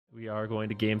We are going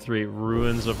to game 3,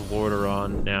 Ruins of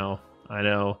Lordaeron now. I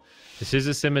know this is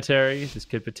a cemetery. This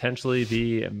could potentially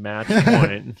be a match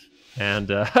point. And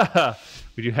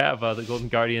we do have the Golden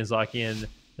Guardians locking in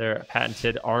their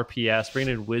patented RPS,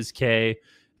 bringing in WizK,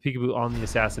 Peekaboo on the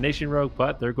Assassination Rogue,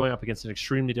 but they're going up against an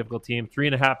extremely difficult team.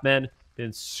 3.5 men,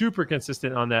 been super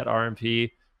consistent on that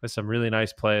RMP with some really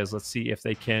nice plays. Let's see if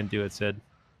they can do it, Sid.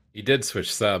 He did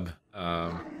switch sub.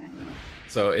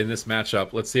 So in this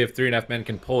matchup, let's see if 3.5 men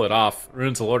can pull it off.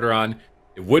 Ruins of Lordaeron,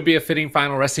 it would be a fitting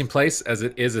final resting place as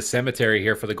it is a cemetery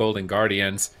here for the Golden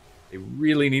Guardians. They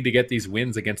really need to get these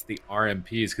wins against the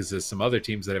RMPs because there's some other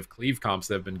teams that have cleave comps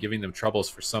that have been giving them troubles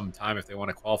for some time if they want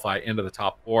to qualify into the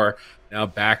top 4. Now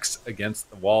backs against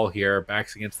the wall here,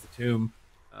 backs against the tomb.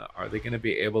 Are they going to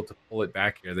be able to pull it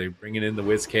back here? They're bringing in the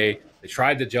WizK. They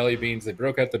tried the jelly beans. They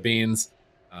broke out the beans.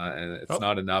 And it's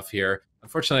not enough here.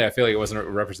 Unfortunately, I feel like it wasn't a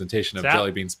representation of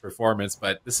Jellybean's performance,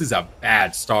 but this is a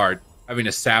bad start. Having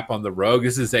a sap on the rogue.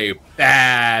 This is a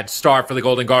bad start for the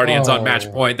Golden Guardians on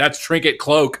match point. That's Trinket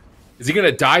Cloak. Is he going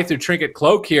to die through Trinket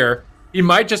Cloak here? He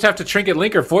might just have to Trinket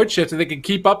Link or Void Shift if they can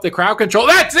keep up the crowd control.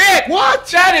 That's it! What?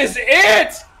 That is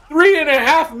it!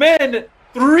 3.5 men,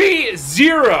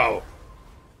 3-0.